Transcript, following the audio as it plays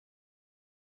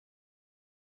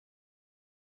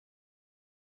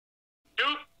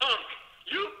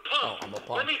I'm a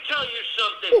punk. Let me tell you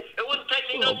something. It wouldn't take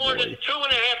me no more than 2.5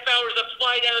 hours to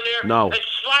fly down there No. and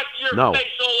slap your No. face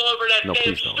all over that No, damn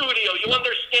please don't. studio. You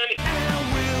understand?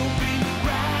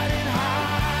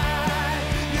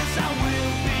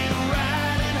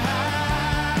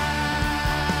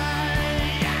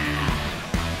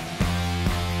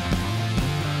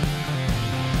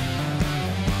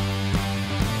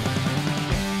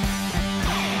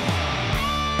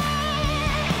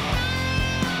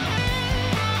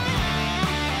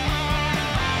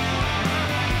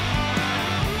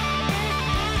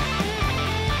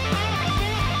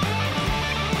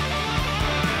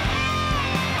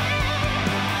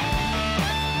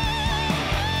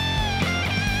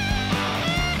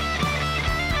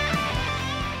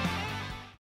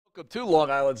 Welcome to Long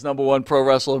Island's #1 pro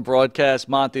wrestling broadcast.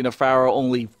 Monty Nefaro,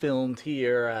 only filmed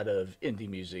here out of Indie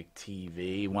Music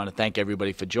TV. Want to thank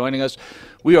everybody for joining us.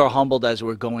 We are humbled as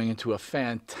we're going into a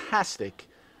fantastic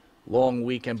long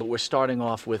weekend, but we're starting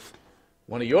off with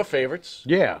one of your favorites.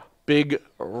 Yeah. Big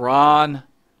Ron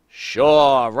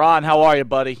Shaw. Ron, how are you,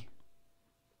 buddy?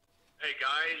 Hey,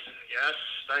 guys. Yes,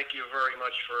 thank you very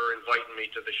much for inviting me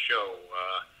to the show.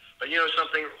 But you know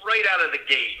something? Right out of the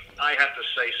gate, I have to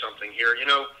say something here. You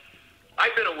know,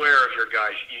 I've been aware of your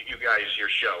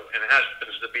show, and it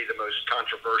happens to be the most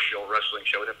controversial wrestling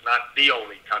show, and if not the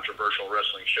only controversial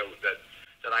wrestling show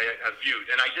that I have viewed.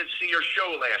 And I did see your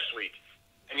show last week.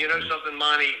 And you know something,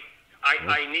 Monty?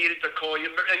 I needed to call you.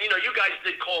 And, you know, you guys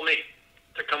did call me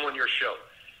to come on your show.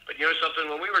 But you know something?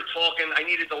 When we were talking, I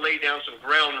needed to lay down some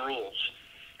ground rules.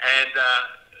 And,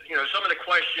 you know, some of the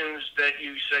questions that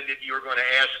you said that you were going to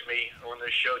ask me on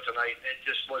this show tonight, it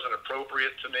just wasn't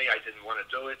appropriate to me. I didn't want to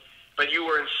do it. But you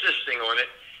were insisting on it.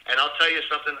 And I'll tell you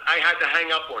something, I had to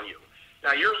hang up on you.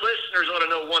 Now, your listeners ought to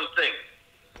know one thing.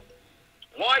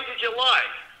 Why did you lie?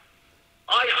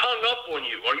 I hung up on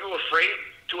you. Are you afraid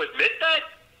to admit that?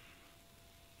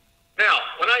 Now,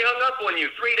 when I hung up on you,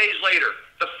 3 days later,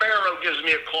 the Pharaoh gives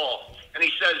me a call. And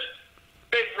he says,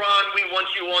 Big Ron, we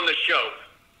want you on the show.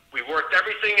 We worked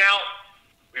everything out.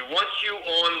 We want you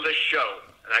on the show.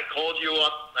 And I called you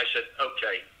up. I said,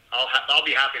 okay, I'll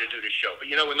be happy to do the show. But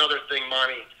you know, another thing,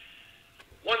 Monty,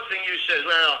 one thing you said,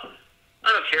 well,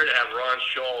 I don't care to have Ron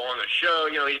Shaw on the show.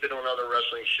 You know, he's been on other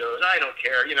wrestling shows. I don't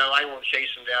care. You know, I won't chase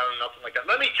him down and nothing like that.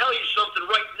 Let me tell you something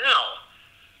right now.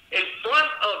 In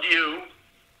front of you,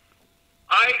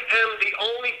 I am the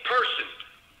only person,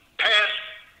 past,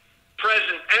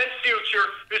 present, and future,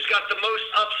 who's got the most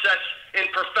upsets in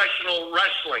professional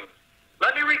wrestling.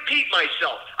 Let me repeat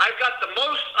myself. I've got the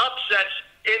most upsets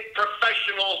in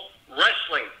professional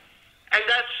wrestling. And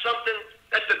that's something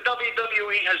that the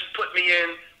WWE has put me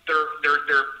in. Their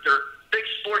big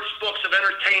sports books of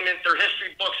entertainment, their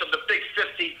history books of the Big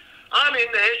 50. I'm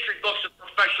in the history books of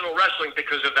professional wrestling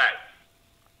because of that.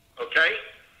 Okay?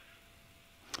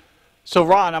 So,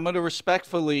 Ron, I'm going to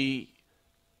respectfully...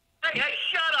 Hey,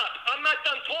 shut up. I'm not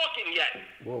done talking yet.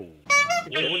 Whoa.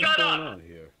 Just What's shut going up. on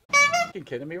here? You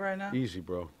kidding me right now? Easy,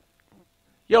 bro.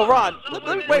 Yo, Ron,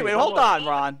 wait, hold on,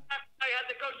 Ron. I had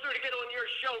to go through to get on your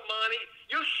show, Monty.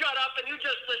 You shut up and you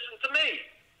just listen to me.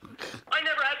 I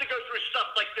never had to go through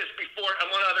stuff like this before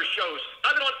on other shows.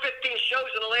 I've been on 15 shows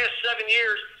in the last 7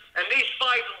 years, and these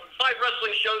five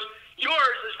wrestling shows,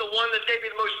 yours is the one that gave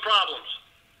me the most problems.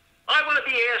 I want to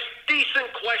be asked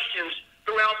decent questions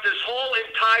throughout this whole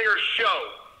entire show.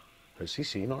 Has he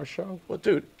seen our show? Well,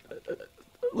 dude,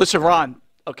 listen, Ron,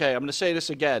 okay, I'm going to say this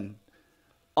again.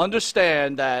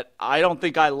 Understand that I don't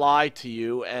think I lied to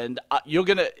you, and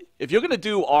if you're gonna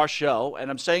do our show, and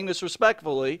I'm saying this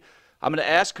respectfully, I'm gonna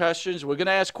ask questions. We're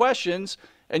gonna ask questions,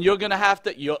 and you're gonna have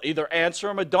to. You'll either answer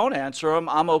them or don't answer them.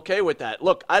 I'm okay with that.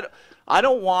 Look, I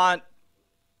don't want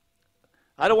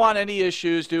any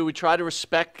issues, dude. We try to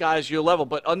respect guys your level,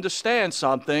 but understand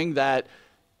something that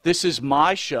this is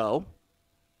my show.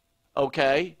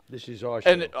 Okay. This is our show.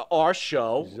 And our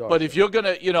show. But if you're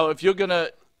gonna,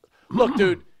 look,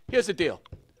 dude, here's the deal.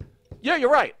 Yeah,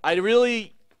 you're right. I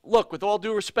really look, with all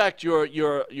due respect, you're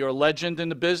a legend in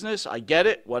the business. I get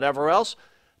it, whatever else.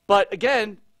 But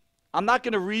again, I'm not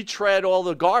going to retread all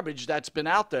the garbage that's been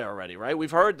out there already, right?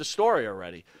 We've heard the story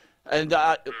already. And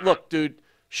look, dude,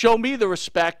 show me the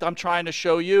respect I'm trying to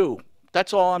show you.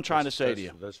 That's all I'm trying to say to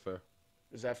you. That's fair.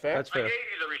 Is that fair? That's fair. I gave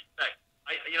you the respect.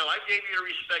 I gave you the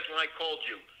respect when I called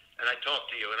you and I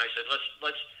talked to you and I said,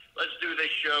 let's do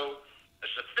this show a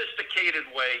sophisticated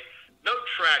way, no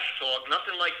trash talk,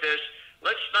 nothing like this.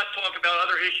 Let's not talk about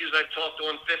other issues I've talked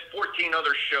on 14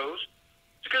 other shows,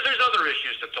 because there's other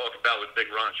issues to talk about with Big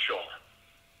Ron Shaw.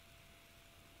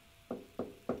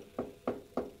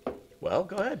 Well,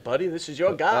 go ahead, buddy. This is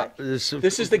your guy. This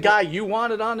is the guy you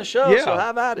wanted on the show, Yeah. so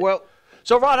how about it? Well,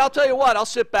 So, Ron, I'll tell you what. I'll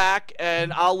sit back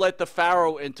and I'll let the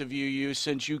Pharaoh interview you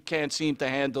since you can't seem to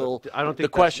handle the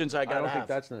questions I got to have. I don't think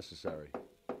that's necessary.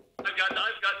 I've got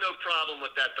no problem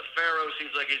with that. The Pharaoh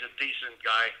seems like he's a decent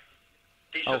guy,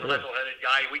 decent level-headed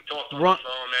guy. We talked on the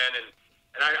phone, man, and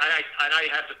I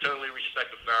have to totally respect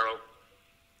the Pharaoh.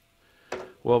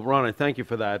 Well, Ron, I thank you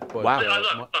for that. But, Wow. Look,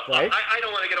 I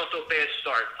don't want to get off to a bad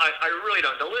start. I really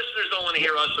don't. The listeners don't want to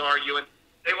hear us arguing.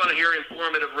 They want to hear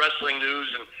informative wrestling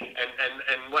news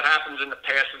and what happens in the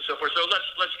past and so forth. So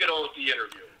let's get on with the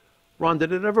interview. Ron,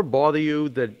 did it ever bother you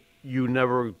that you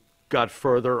never got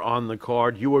further on the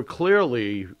card? You were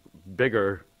clearly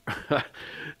bigger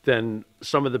than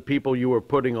some of the people you were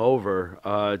putting over.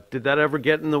 Did that ever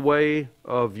get in the way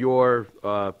of your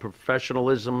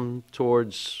professionalism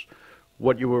towards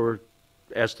what you were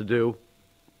asked to do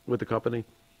with the company?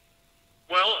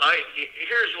 Well,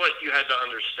 here's what you had to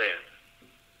understand,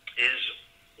 is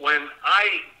when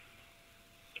I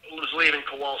was leaving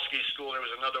Kowalski School, there was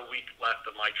another week left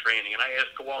of my training, and I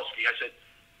asked Kowalski, I said,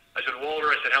 Walter,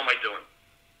 how am I doing?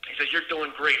 He says, you're doing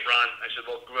great, Ron. I said,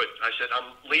 well, good. I said,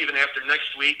 I'm leaving after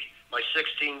next week. My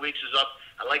 16 weeks is up.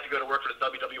 I'd like to go to work for the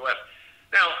WWF.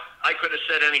 Now, I could have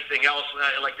said anything else.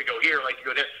 I'd like to go here, I'd like to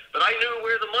go there. But I knew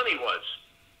where the money was.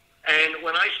 And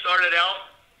when I started out,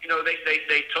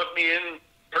 they took me in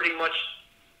pretty much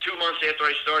 2 months after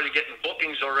I started getting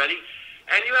bookings already.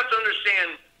 And you have to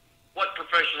understand what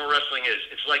professional wrestling is.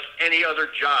 It's like any other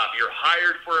job. You're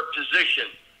hired for a position,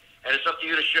 and it's up to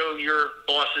you to show your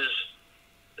bosses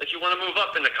that you want to move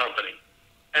up in the company.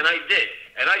 And I did.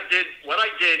 And what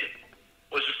I did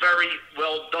was very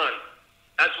well done.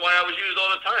 That's why I was used all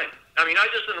the time. I mean, I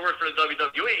just didn't work for the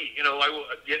WWE. I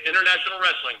did international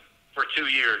wrestling for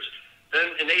 2 years.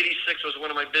 Then in '86 was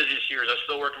one of my busiest years. I was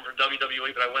still working for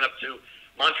WWE, but I went up to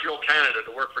Montreal, Canada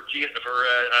to work for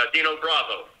Dino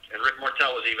Bravo, and Rick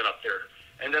Martel was even up there.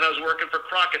 And then I was working for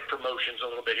Crockett Promotions a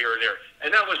little bit here and there. And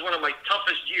that was one of my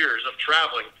toughest years of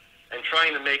traveling and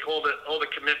trying to make all the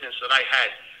commitments that I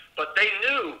had. But they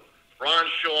knew Ron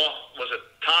Shaw was a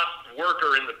top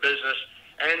worker in the business,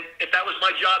 and if that was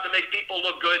my job to make people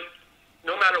look good,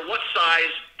 no matter what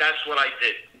size, that's what I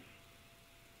did.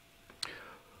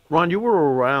 Ron, you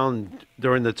were around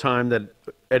during the time that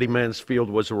Eddie Mansfield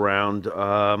was around.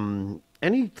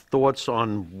 Any thoughts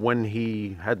on when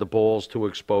he had the balls to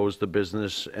expose the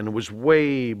business? And it was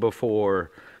way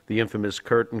before the infamous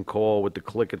curtain call with the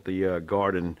click at the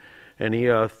Garden. Any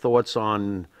thoughts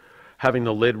on having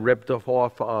the lid ripped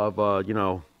off of,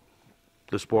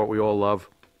 the sport we all love?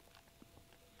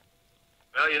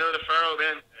 Well, the Pharaoh,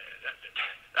 man,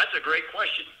 that's a great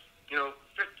question.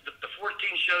 The 14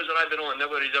 shows that I've been on,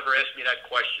 nobody's ever asked me that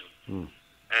question.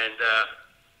 And,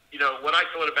 what I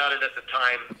thought about it at the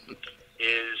time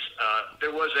is there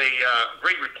was a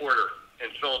great reporter in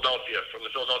Philadelphia from the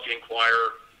Philadelphia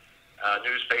Inquirer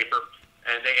newspaper,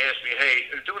 and they asked me, hey,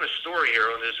 they're doing a story here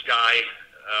on this guy,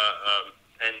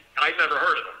 and I'd never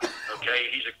heard of him, okay?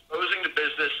 He's exposing the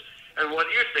business, and what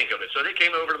do you think of it? So they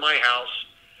came over to my house.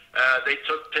 They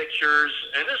took pictures,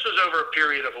 and this was over a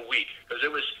period of a week, because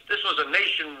this was a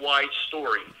nationwide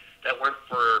story that went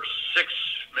for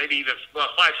 5,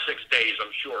 6 days,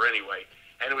 I'm sure, anyway.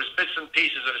 And it was bits and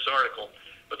pieces of this article,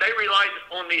 but they relied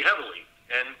on me heavily.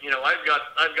 And I've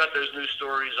got those news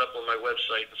stories up on my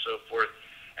website and so forth.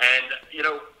 And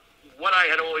what I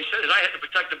had always said is I had to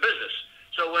protect the business.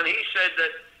 So when he said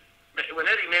that, when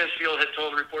Eddie Mansfield had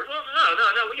told the reporter, well, no,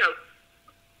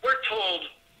 we're told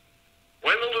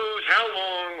when to lose, how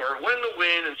long, or when to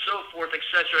win, and so forth,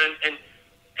 etc. And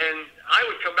I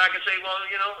would come back and say, well,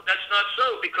 that's not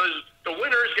so, because the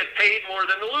winners get paid more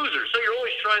than the losers. So you're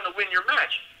always trying to win your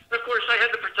match. And of course, I had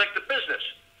to protect the business.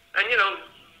 And,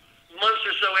 months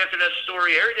or so after that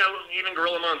story aired, even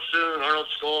Gorilla Monsoon, Arnold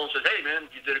Skull, said, hey, man,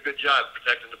 you did a good job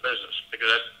protecting the business,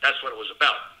 because that's what it was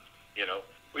about.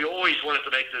 We always wanted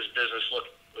to make this business look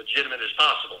legitimate as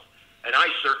possible, and I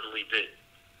certainly did.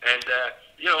 And,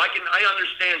 I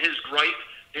understand his gripe.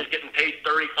 He's getting paid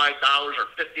 $35 or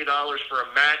 $50 for a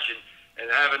match and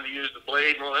having to use the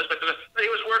blade and all that stuff. But he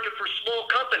was working for small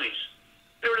companies.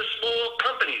 They were the small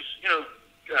companies,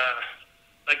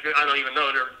 I don't even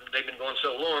know. They've been going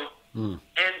so long.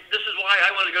 And this is why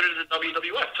I wanted to go to the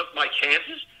WWF. Took my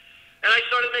chances, and I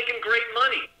started making great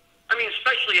money. I mean,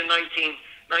 especially in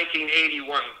 1981,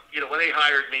 when they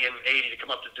hired me in '80 to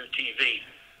come up to do TV.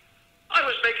 I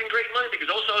was making great money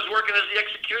because also I was working as the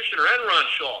executioner and Ron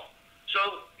Shaw.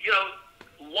 So,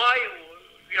 why,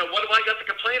 what do I got to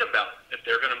complain about? If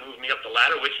they're going to move me up the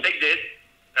ladder, which they did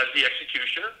as the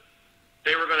executioner,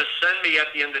 they were going to send me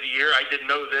at the end of the year, I didn't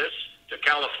know this, to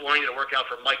California to work out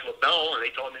for Mike LaBelle, and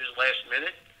they told me this last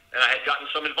minute, and I had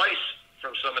gotten some advice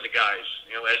from some of the guys.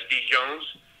 You know, S.D. Jones,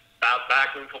 Bob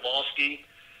Backlund, Kowalski,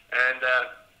 and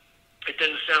it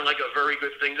didn't sound like a very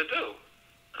good thing to do.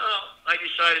 I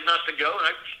decided not to go, and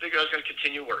I figured I was going to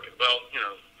continue working. Well, you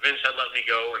know, Vince had let me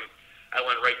go, and I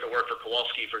went right to work for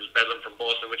Kowalski for his Bedlam from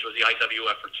Boston, which was the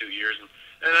IWF for 2 years.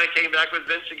 And I came back with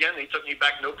Vince again. He took me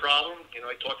back, no problem. You know,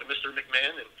 I talked to Mr.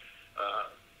 McMahon, and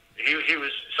he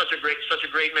was such a great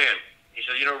man. He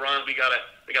said, you know, Ron, we got a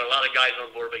lot of guys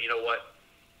on board, but you know what?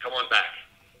 Come on back.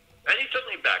 And he took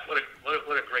me back. What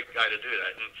a great guy to do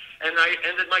that. And I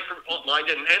ended my career. Well, I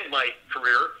didn't end my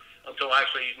career until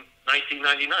actually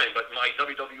 1999, but my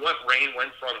WWF reign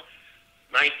went from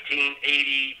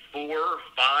 1984,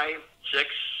 5, 6,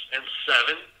 and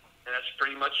 7, and that's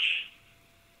pretty much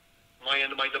my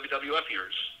end of my WWF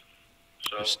years.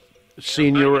 So,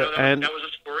 Senior and that was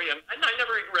a story, and I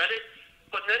never regret it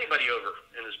putting anybody over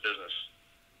in this business.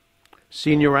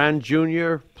 Senior and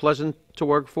junior, pleasant to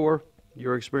work for.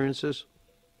 Your experiences?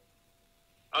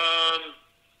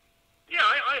 Yeah,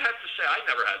 I have to say I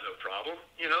never had no problem.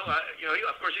 You know,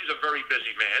 of course he's a very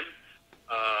busy man.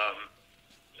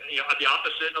 You know, the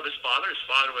opposite of his father. His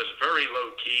father was very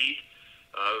low key,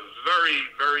 very,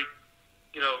 very,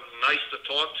 you know, nice to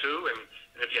talk to. And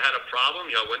if you had a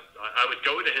problem, you know, I would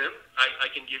go to him.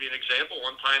 I can give you an example.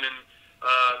 One time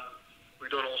we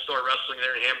were doing All-Star Wrestling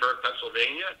there in Hamburg,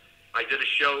 Pennsylvania. I did a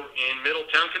show in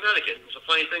Middletown, Connecticut. It was a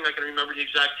funny thing. I can remember the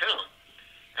exact town.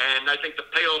 And I think the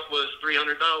payoff was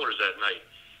 $300 that night.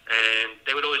 And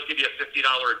they would always give you a $50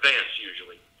 advance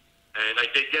usually. And I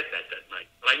did get that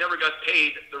night. But I never got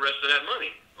paid the rest of that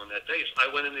money on that day. So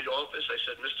I went into the office. I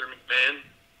said, Mr. McMahon,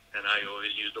 and I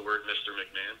always use the word Mr.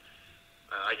 McMahon.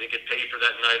 I did get paid for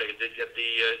that night. I did get the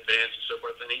advance and so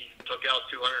forth. And he took out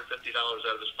 $250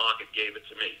 out of his pocket, gave it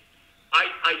to me.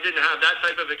 I didn't have that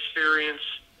type of experience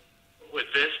with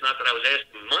Vince, not that I was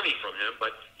asking money from him,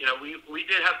 but, you know, we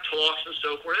did have talks and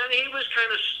so forth, and he was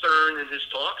kind of stern in his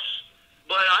talks,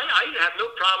 but I have no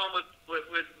problem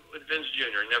with Vince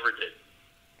Jr., never did.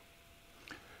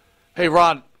 Hey,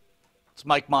 Ron, it's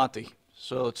Mike Monty.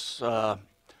 So it's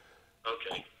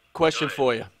Okay. Question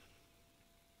for you.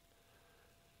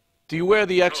 Do you wear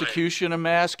the executioner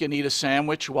mask and eat a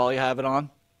sandwich while you have it on?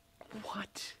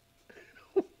 What?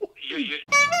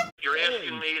 You're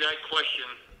asking me that question.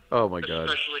 Oh my God!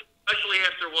 Especially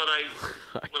after what I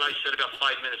said about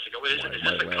 5 minutes ago. Is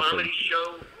this a comedy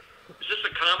show? Is this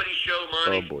a comedy show,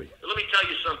 Monty? Oh boy! Let me tell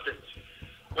you something.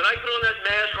 When I put on that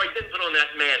mask, or I didn't put on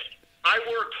that mask, I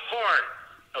worked hard.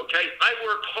 Okay, I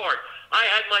worked hard. I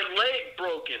had my leg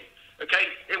broken.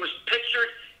 Okay, it was pictured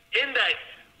in that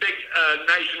big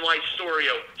nationwide story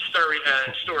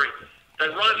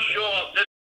that Ron Shaw.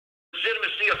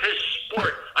 Legitimacy of his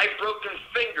sport. I've broken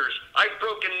fingers. I've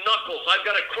broken knuckles. I've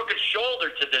got a crooked shoulder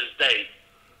to this day.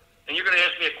 And you're going to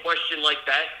ask me a question like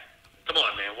that? Come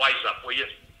on, man. Wise up, will you?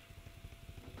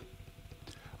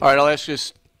 All right, I'll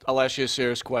ask you a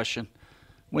serious question.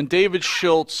 When David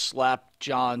Schultz slapped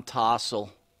John Stossel,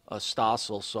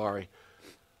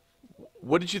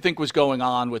 what did you think was going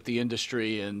on with the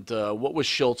industry, and what was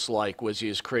Schultz like? Was he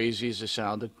as crazy as it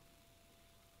sounded?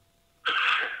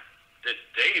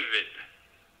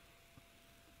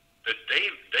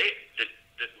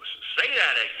 Say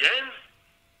that again?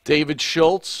 David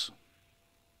Schultz?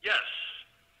 Yes.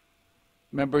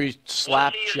 Remember he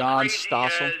slapped John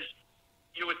Stossel?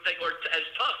 You would think, or as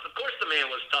tough. Of course the man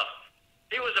was tough.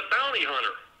 He was a bounty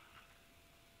hunter.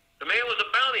 The man was a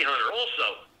bounty hunter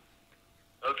also.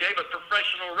 Okay, but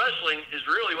professional wrestling is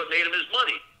really what made him his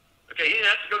money. Okay, he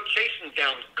didn't have to go chasing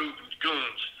down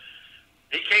goons.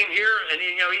 He came here, and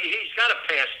he's got a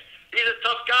past. He's a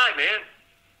tough guy, man.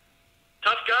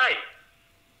 Tough guy.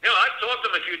 You know, I've talked to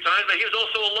him a few times, but he was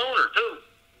also a loner, too.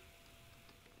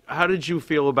 How did you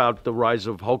feel about the rise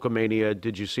of Hulkamania?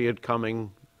 Did you see it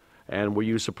coming? And were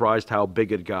you surprised how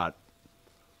big it got?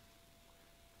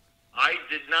 I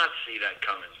did not see that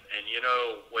coming. And, you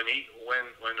know, when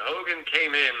Hogan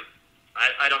came in,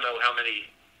 I don't know how many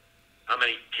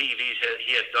TVs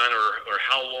he had done or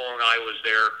how long I was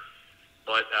there,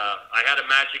 but I had a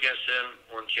match against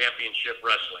him on Championship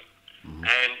Wrestling. Mm-hmm.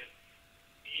 And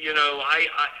you know,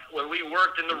 when we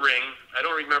worked in the ring, I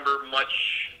don't remember much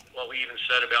what we even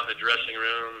said about in the dressing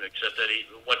room, except that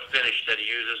what finish that he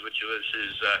uses, which was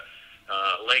his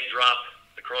leg drop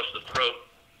across the throat.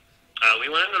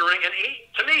 We went into the ring, and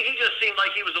to me, he just seemed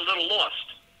like he was a little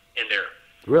lost in there.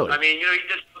 Really? I mean, you know, he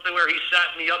did something where he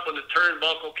sat me up on the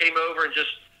turnbuckle, came over, and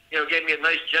just, you know, gave me a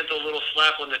nice, gentle little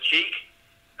slap on the cheek.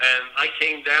 And I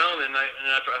came down, and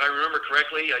if I remember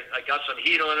correctly, I got some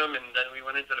heat on him, and then we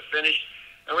went into the finish.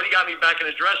 And when he got me back in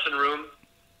the dressing room,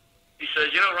 he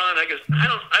says, you know, Ron, I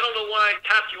don't know why I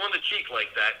tapped you on the cheek like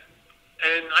that.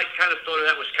 And I kind of thought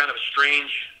that was kind of a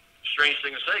strange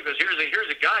thing to say, because here's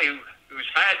a guy who's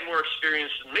had more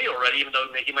experience than me already, even though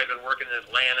he might have been working in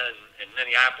Atlanta and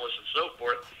Minneapolis and so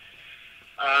forth.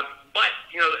 But,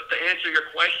 you know, to answer your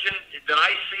question, did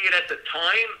I see it at the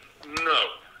time?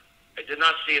 No. I did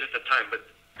not see it at the time. But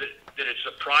did it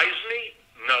surprise me?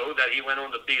 No, that he went on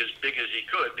to be as big as he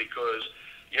could, because,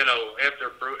 you know, after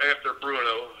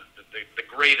Bruno, the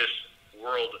greatest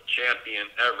world champion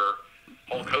ever,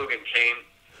 Hulk Hogan came,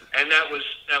 and that was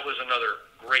another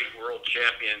great world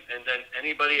champion. And then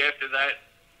anybody after that,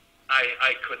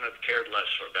 I couldn't have cared less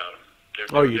about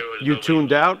him. You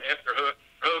tuned out? After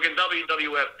Hogan,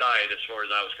 WWF died, as far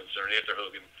as I was concerned, after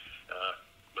Hogan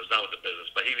was done with the business.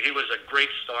 But he was a great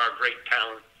star, great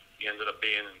talent. He ended up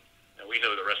being, and we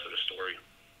know the rest of the story.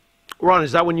 Ron,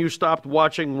 is that when you stopped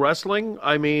watching wrestling?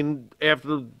 I mean,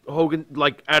 after Hogan,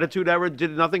 like, Attitude Era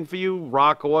did nothing for you?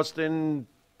 Rock, Austin,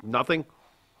 nothing?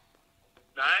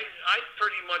 I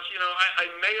pretty much, you know, I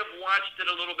may have watched it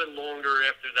a little bit longer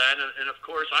after that, and of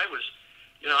course I was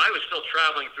still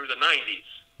traveling through the 90s.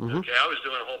 Mm-hmm. Okay, I was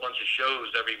doing a whole bunch of shows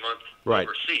every month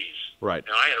overseas. Right.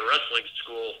 Now, I had a wrestling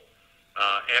school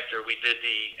after we did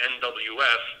the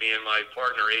NWF. Me and my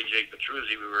partner AJ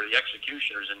Petruzzi, we were the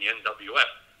executioners in the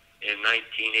NWF in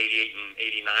 1988 and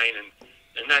 89,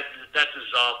 and that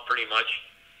dissolved pretty much.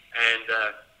 And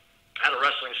had a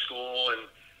wrestling school,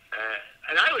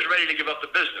 and I was ready to give up the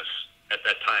business at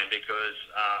that time, because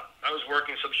I was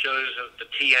working some shows at the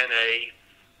TNA,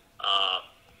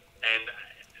 and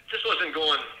it just wasn't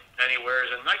going anywhere.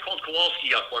 And I called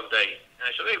Kowalski up one day, and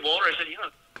I said, "Hey, Walter," I said, "You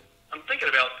know, I'm thinking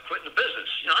about quitting the business."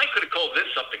 You know, I could have called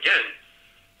Vince up again,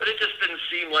 but it just didn't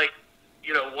seem like,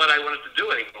 you know, what I wanted to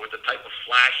do anymore, with the type of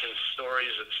flash and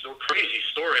stories and crazy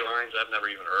storylines I've never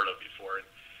even heard of before. And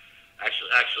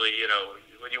actually, you know,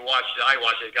 when you watched it, I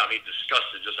watched it, it got me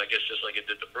disgusted, just like it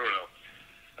did to Bruno.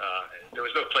 There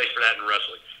was no place for that in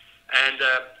wrestling. And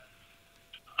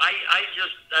I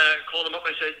just called him up.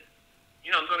 I said,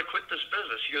 "You know, I'm going to quit this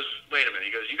business." He goes, "Wait a minute."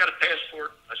 He goes, "You got a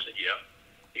passport?" I said, "Yeah."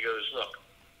 He goes, "Look,"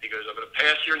 he goes, "I'm going to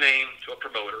pass your name to a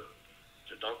promoter.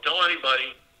 So don't tell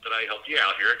anybody that I helped you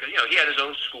out here." Because, you know, he had his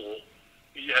own school.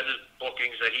 He had his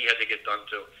bookings that he had to get done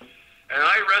too. And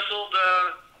I wrestled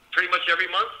pretty much every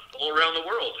month all around the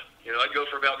world. You know, I'd go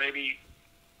for about maybe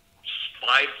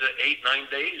 5 to 8, 9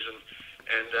 days, and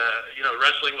you know,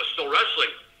 wrestling was still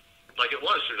wrestling like it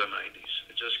was through the 90s.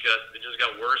 It just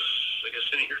got worse, I guess,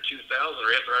 in the year 2000,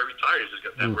 or after I retired. It just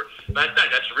got that worse.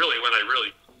 That's really when I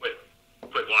really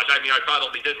quit watching. I mean, I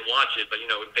probably didn't watch it, but, you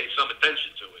know, would pay some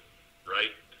attention to it,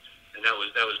 right? And that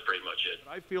was pretty much it.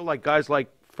 I feel like guys like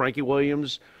Frankie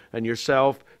Williams and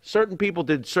yourself, certain people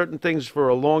did certain things for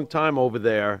a long time over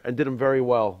there and did them very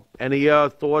well. Any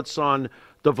thoughts on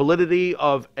the validity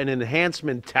of an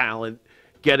enhancement talent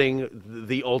getting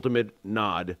the ultimate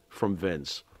nod from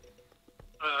Vince?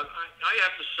 I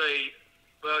have to say,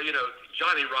 well, you know,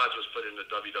 Johnny Rodz was put in the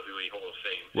WWE Hall of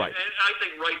Fame. Right. And I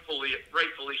think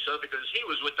rightfully so, because he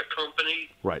was with the company.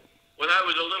 Right. When I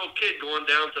was a little kid going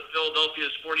down to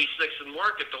Philadelphia's 46th and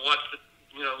Market to watch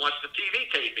the TV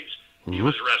tapings, he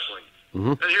was wrestling.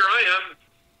 Mm-hmm. And here I am,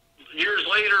 years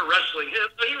later, wrestling him.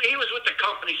 He was with the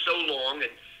company so long,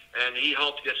 and he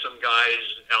helped get some guys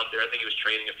out there. I think he was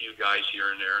training a few guys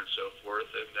here and there and so forth.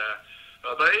 And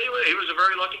but anyway, he was a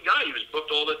very lucky guy. He was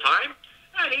booked all the time,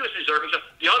 and he was deserving.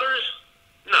 The others,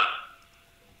 no,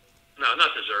 not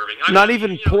deserving. Not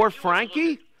even poor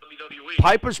Frankie?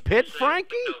 Piper's Pit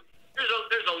Frankie?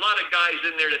 There's a lot of guys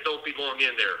in there that don't belong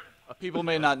in there. People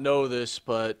may not know this,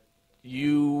 but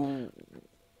you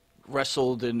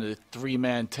wrestled in a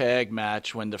 3-man tag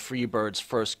match when the Freebirds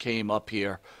first came up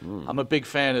here. I'm a big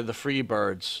fan of the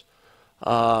Freebirds.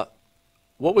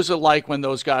 What was it like when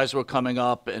those guys were coming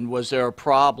up, and was there a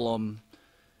problem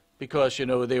because, you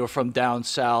know, they were from down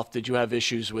south? Did you have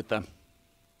issues with them?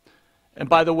 And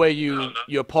by the way,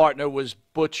 your partner was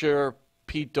Butcher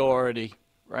Pete Doherty,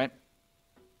 right?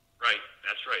 Right,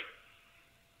 that's right.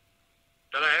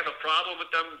 Did I have a problem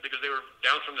with them because they were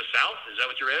down from the south? Is that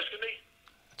what you're asking me?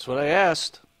 That's what I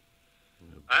asked.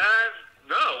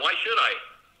 No, why should I?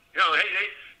 You know, hey,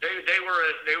 they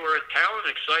were a talent,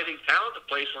 exciting talent. The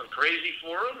place went crazy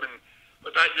for them,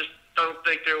 but I just don't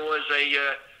think there was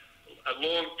a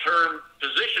long-term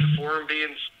position for them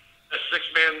being a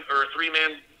 6-man or a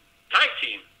 3-man tag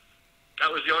team.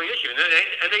 That was the only issue, and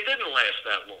they didn't last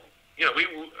that long. You know,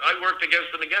 I worked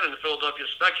against them again in the Philadelphia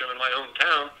Spectrum in my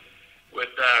hometown with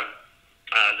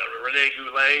Rene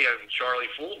Goulet and Charlie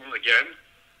Fulton again,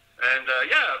 and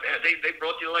they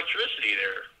brought the electricity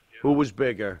there. Who was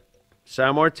bigger,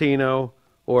 San Martino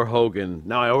or Hogan?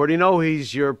 Now, I already know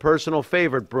he's your personal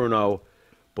favorite, Bruno,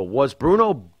 but was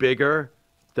Bruno bigger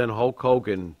than Hulk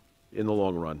Hogan in the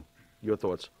long run? Your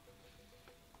thoughts?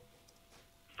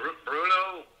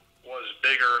 Bruno was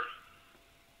bigger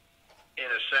in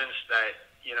a sense that,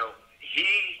 he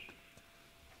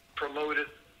promoted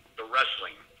the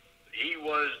wrestling. He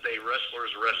was a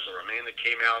wrestler's wrestler, a man that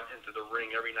came out into the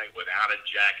ring every night without a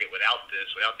jacket, without this,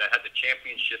 without that, had the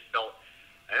championship belt.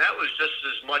 And that was just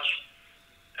as much,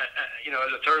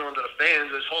 as a turn on to the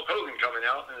fans as Hulk Hogan coming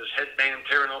out and his headband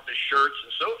tearing off his shirts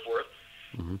and so forth.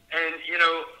 Mm-hmm. And,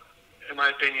 in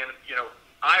my opinion,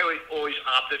 I always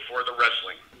opted for the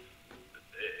wrestling.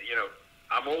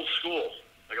 I'm old school,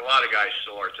 like a lot of guys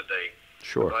still are today.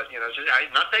 Sure. But,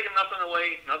 I'm not taking nothing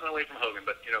away from Hogan.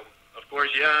 But, of course,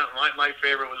 my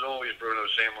favorite was always Bruno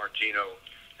Sammartino.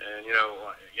 And,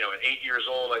 at 8 years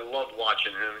old, I loved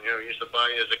watching him.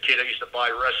 As a kid, I used to buy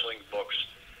wrestling books,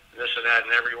 and this and that,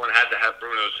 and everyone had to have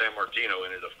Bruno Sammartino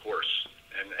in it, of course.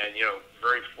 And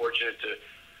very fortunate to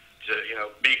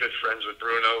be good friends with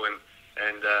Bruno.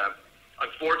 And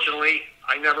unfortunately,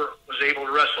 I never was able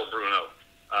to wrestle Bruno.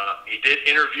 He did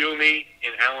interview me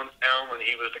in Allentown when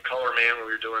he was the color man when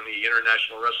we were doing the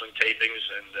international wrestling tapings,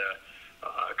 and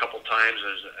a couple times,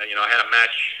 I had a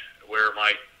match where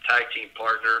my tag team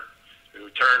partner, who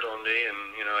turned on me,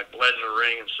 and I bled in the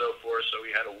ring and so forth, so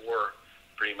we had a war,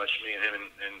 pretty much, me and him,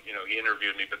 and he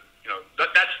interviewed me. But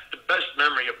that's the best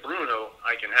memory of Bruno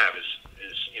I can have is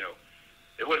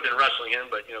it would have been wrestling him,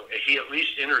 but he at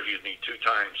least interviewed me 2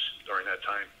 times during that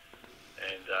time.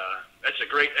 And it's a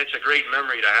great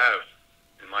memory to have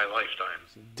in my lifetime.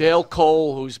 Dale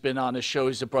Cole, who's been on the show,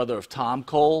 is the brother of Tom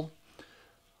Cole,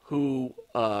 who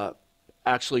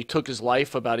actually took his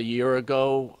life about a year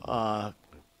ago,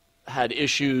 had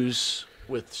issues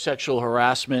with sexual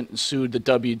harassment and sued the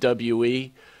WWE.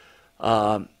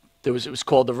 It was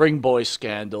called the Ring Boy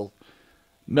scandal.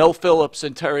 Mel Phillips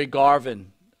and Terry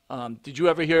Garvin. Did you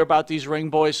ever hear about these Ring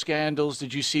Boy scandals?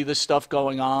 Did you see this stuff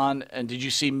going on? And did you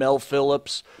see Mel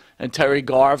Phillips and Terry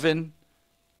Garvin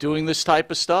doing this type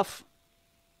of stuff?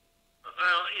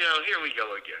 Well, here we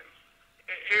go again.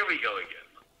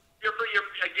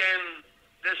 Again,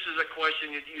 this is a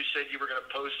question that you said you were going to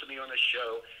pose to me on the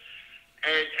show,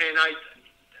 and I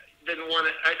didn't want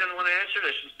to answer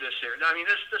this here. I mean,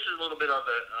 this is a little bit of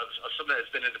something that's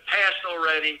been in the past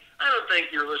already. I don't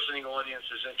think your listening audience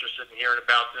is interested in hearing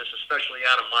about this, especially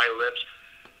out of my lips.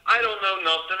 I don't know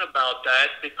nothing about that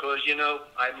because,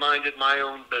 I minded my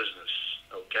own business,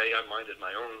 okay? I minded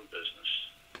my own business.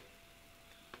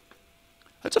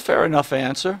 That's a fair enough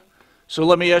answer. So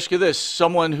let me ask you this.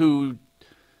 Someone who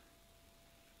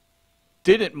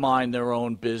didn't mind their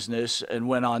own business and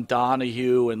went on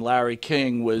Donahue and Larry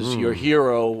King was your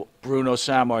hero, Bruno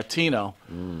Sammartino,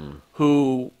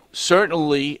 who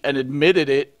certainly and admitted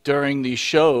it during these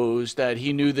shows that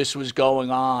he knew this was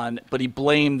going on, but he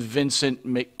blamed Vincent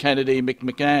Kennedy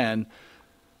McMahon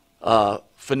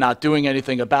for not doing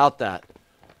anything about that.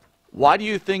 Why do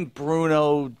you think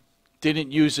Bruno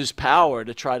didn't use his power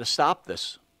to try to stop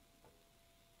this?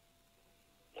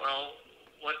 Well,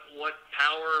 what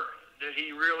power did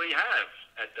he really have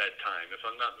at that time? If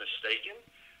I'm not mistaken,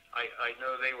 I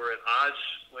know they were at odds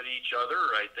with each other.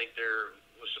 I think there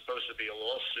was supposed to be a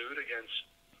lawsuit against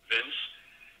Vince,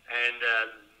 and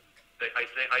I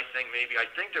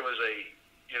think there was a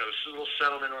little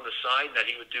settlement on the side that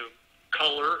he would do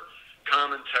color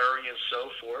commentary and so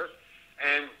forth.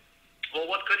 And well,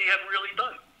 what could he have really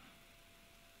done?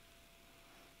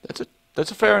 That's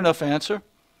a fair enough answer.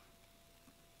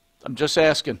 I'm just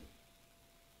asking.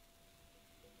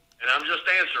 And I'm just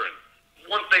answering.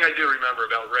 One thing I do remember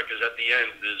about Rick is at the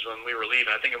end is when we were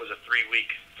leaving. I think it was a three week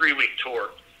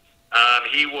tour.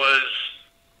 He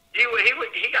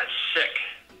got sick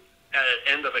at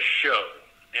the end of a show,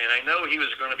 and I know he was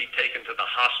going to be taken to the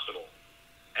hospital.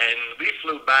 And we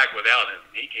flew back without him.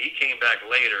 He came back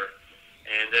later,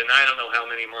 and then I don't know how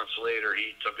many months later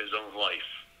he took his own life.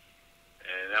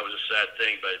 And that was a sad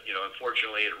thing, but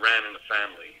unfortunately it ran in the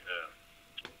family.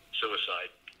 Suicide.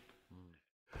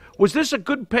 Was this a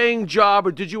good-paying job,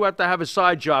 or did you have to have a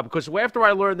side job? Because after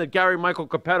I learned that Gary Michael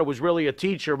Capetta was really a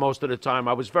teacher most of the time,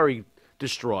 I was very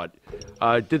distraught.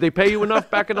 Did they pay you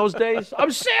enough back in those days?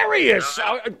 I'm serious.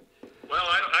 Well, I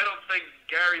don't think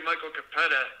Gary Michael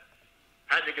Capetta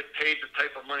had to get paid the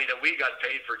type of money that we got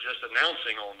paid for just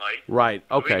announcing all night. Right,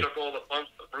 okay. We took all the bumps,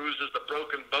 the bruises, the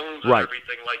broken bones, right. And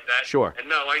everything like that. Sure. And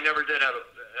no, I never did have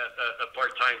a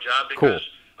part-time job because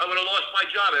I would have lost my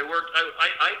job.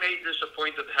 I made this a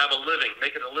point to have a living,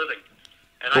 make it a living.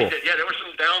 And I did. Yeah, there were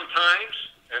some down times,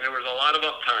 and there was a lot of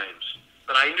up times.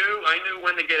 But I knew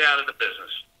when to get out of the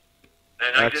business.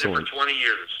 And I did it Excellent. for 20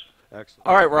 years. Excellent.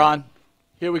 All right, Ron.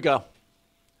 Here we go.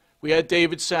 We had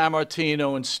David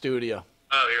Sammartino in studio.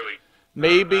 Oh, here we go.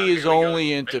 Maybe his here we go.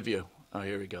 only interview. Oh,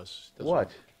 here he goes.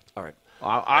 What? All right.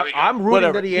 I'm rooting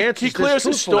Whatever. that he answers He clears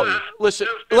this his story. truthfully. Listen,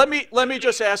 let me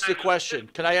just ask the question.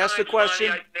 Can I ask the question?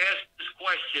 I've been asked this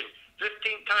question.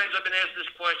 15 times I've been asked this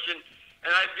question,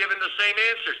 and I've given the same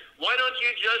answers. Why don't you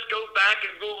just go back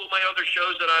and Google my other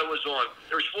shows that I was on?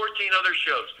 There's 14 other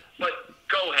shows. But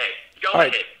go ahead. Go All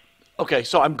right. ahead. Okay,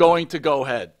 so I'm going to go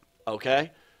ahead,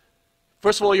 okay?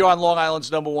 First of all, you're on Long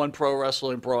Island's #1 pro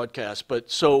wrestling broadcast.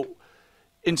 But so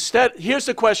instead, here's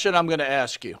the question I'm going to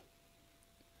ask you.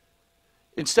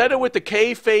 Instead of with the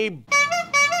kayfabe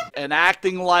and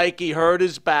acting like he hurt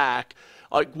his back,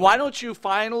 why don't you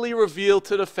finally reveal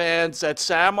to the fans that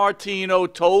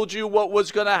Sammartino told you what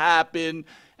was going to happen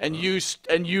and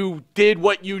you did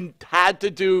what you had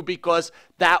to do because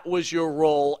that was your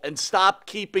role, and stop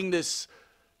keeping this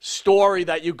story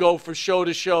that you go from show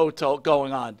to show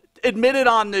going on. Admit it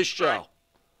on this show.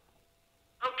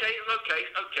 Okay.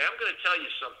 I'm going to tell you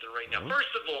something right now. First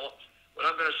of all, what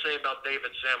I'm going to say about David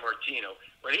Sammartino,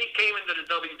 when he came into the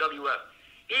WWF,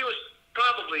 he was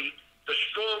probably the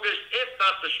strongest, if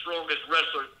not the strongest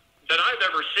wrestler that I've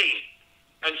ever seen.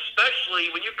 And especially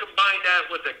when you combine that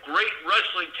with a great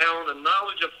wrestling talent and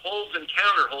knowledge of holds and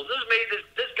counter holds,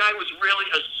 this guy was really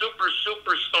a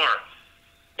superstar.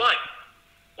 But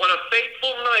on a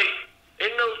fateful night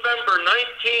in November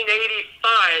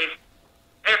 1985,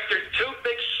 after two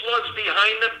big slugs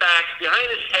behind the back, behind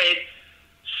his head,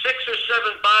 6 or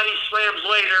 7 body slams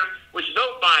later, which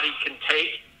nobody can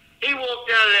take, he walked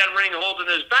out of that ring holding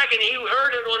his back, and he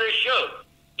heard it on his show.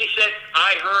 He said,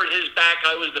 I heard his back.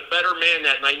 I was the better man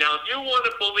that night. Now, if you want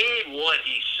to believe what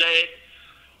he said,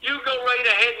 you go right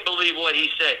ahead and believe what he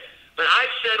said. But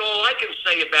I've said all I can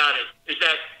say about it is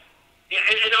that,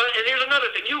 and here's another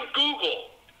thing. You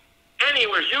Google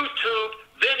anywhere, YouTube,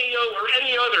 Vimeo, or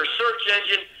any other search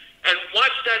engine, and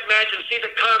watch that match and see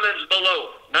the comments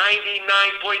below.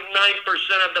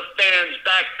 99.9% of the fans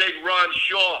back Big Ron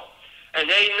Shaw. And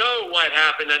they know what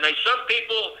happened. And some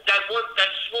people, that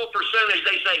small percentage,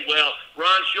 they say, well,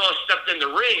 Ron Shaw stepped in the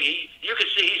ring. You can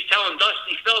see he's telling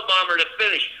Dusty Feldbomber to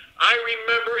finish. I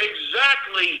remember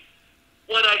exactly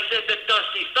what I said to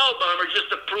Dusty Feldbomber, just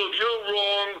to prove you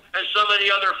wrong and some of the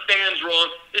other fans wrong,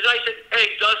 is I said, hey,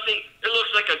 Dusty, it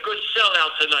looks like a good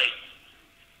sellout tonight.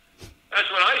 That's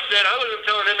what I said. I wasn't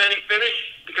telling him any finish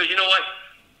because you know what?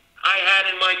 I had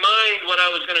in my mind what I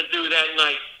was going to do that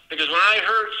night. Because when I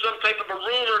heard some type of a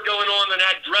rumor going on in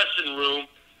that dressing room,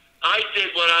 I did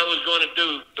what I was going to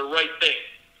do, the right thing.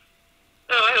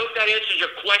 Now, I hope that answers your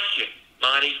question,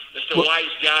 Monty, Mr. Wise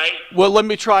Guy. Well, let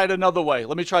me try it another way.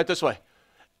 Let me try it this way.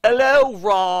 Hello,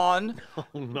 Ron. Oh,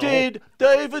 no. Did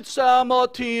David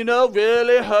Sammartino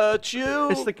really hurt you?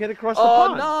 It's the kid across the or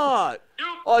pond. not? You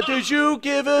Or punk. did you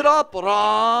give it up,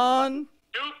 Ron?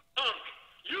 You punk.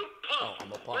 You punk. Oh,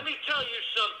 I'm a punk. Let me tell you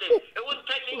something. It wouldn't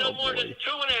take me no more than 2.5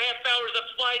 hours to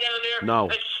fly down there No.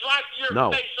 and slap your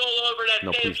No. face all over that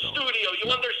No, damn please don't. studio.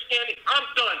 You understand me? I'm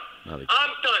done. No, they-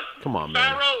 I'm done. Come on, man.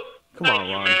 Pharaoh, Come thank on,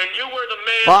 you, Ron. man. You were the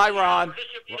man. Bye, Ron. This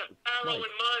should be the Pharaoh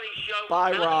and Monty show.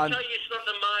 Bye, and Ron. Let me tell you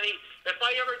something, Monty. If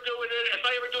I ever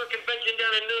do a convention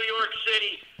down in New York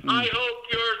City, I hope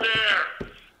you're there.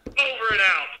 Over and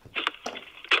out.